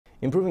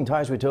improving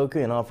ties with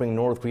Tokyo and offering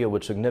North Korea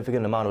with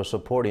significant amount of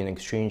support in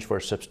exchange for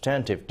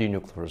substantive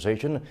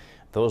denuclearization.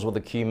 Those were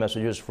the key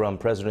messages from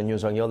President Yoon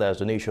Suk-yeol as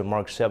the nation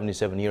marks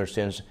 77 years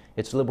since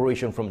its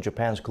liberation from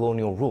Japan's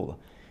colonial rule.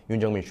 Yoon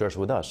Jung-min shares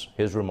with us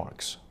his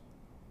remarks.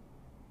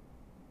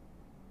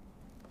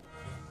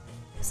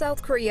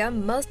 South Korea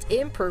must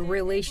improve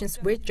relations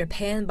with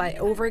Japan by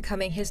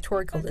overcoming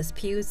historical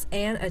disputes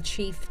and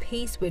achieve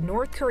peace with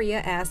North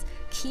Korea as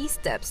key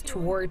steps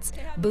towards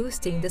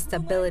boosting the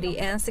stability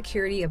and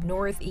security of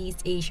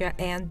Northeast Asia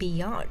and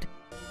beyond.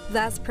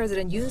 That's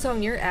President Yoon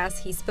Suk-yeol as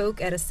he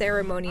spoke at a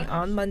ceremony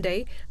on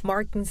Monday,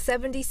 marking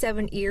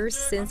 77 years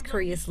since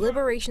Korea's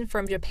liberation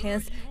from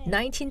Japan's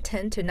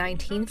 1910 to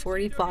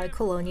 1945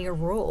 colonial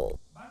rule.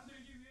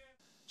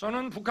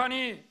 저는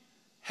북한이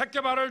핵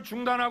개발을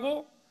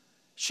중단하고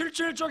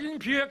실질적인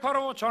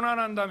비핵화로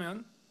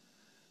전환한다면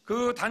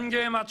그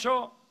단계에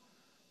맞춰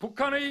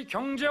북한의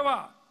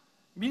경제와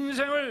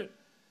민생을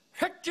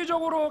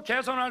획기적으로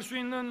개선할 수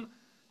있는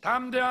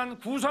담대한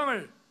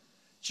구상을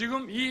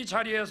지금 이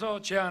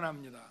자리에서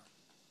제안합니다.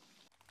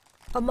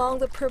 Among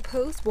the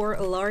proposed were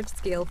a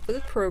large-scale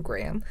food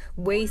program,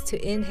 ways to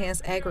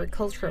enhance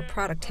agricultural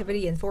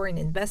productivity and foreign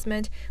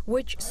investment,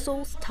 which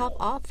Seoul's top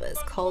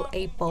office called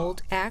a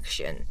bold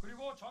action.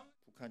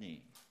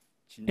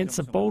 It's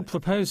a bold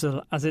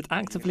proposal as it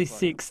actively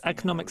seeks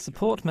economic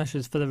support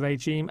measures for the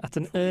regime at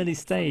an early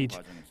stage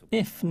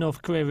if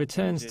North Korea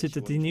returns to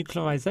the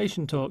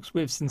denuclearization talks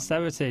with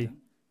sincerity.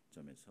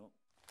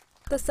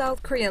 The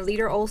South Korean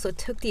leader also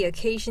took the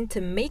occasion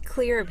to make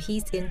clear of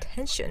his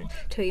intention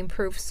to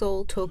improve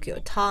Seoul-Tokyo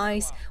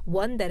ties,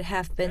 one that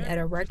have been at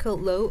a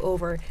record low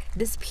over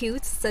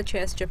disputes such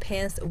as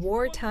Japan's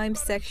wartime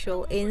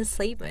sexual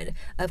enslavement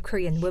of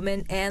Korean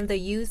women and the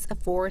use of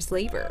forced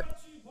labor.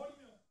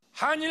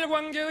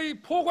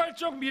 한일관계의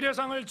포괄적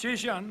미래상을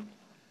제시한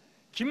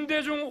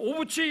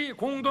김대중-오부치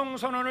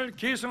공동선언을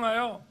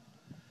계승하여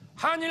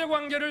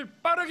한일관계를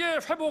빠르게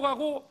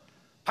회복하고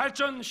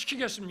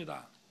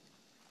발전시키겠습니다.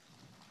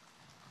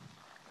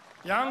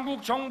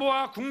 양국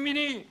정부와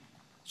국민이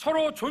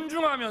서로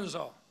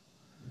존중하면서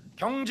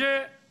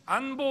경제,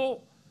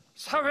 안보,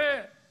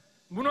 사회,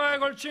 문화에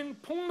걸친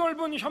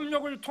폭넓은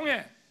협력을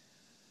통해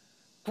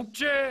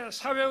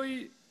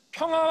국제사회의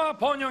평화와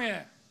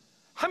번영에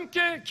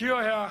함께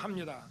기여해야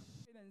합니다.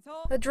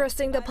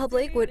 Addressing the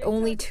public with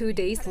only 2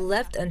 days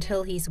left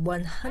until his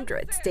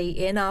 100th day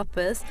in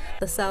office,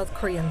 the South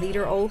Korean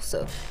leader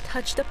also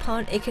touched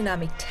upon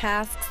economic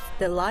tasks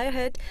that lie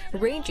ahead,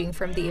 ranging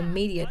from the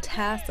immediate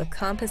task of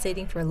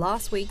compensating for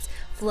last week's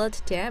flood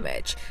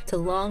damage to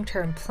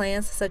long-term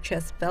plans such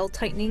as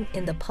belt-tightening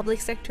in the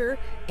public sector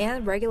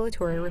and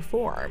regulatory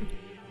reform.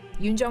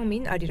 Yoon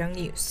Jung-min, Arirang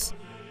News.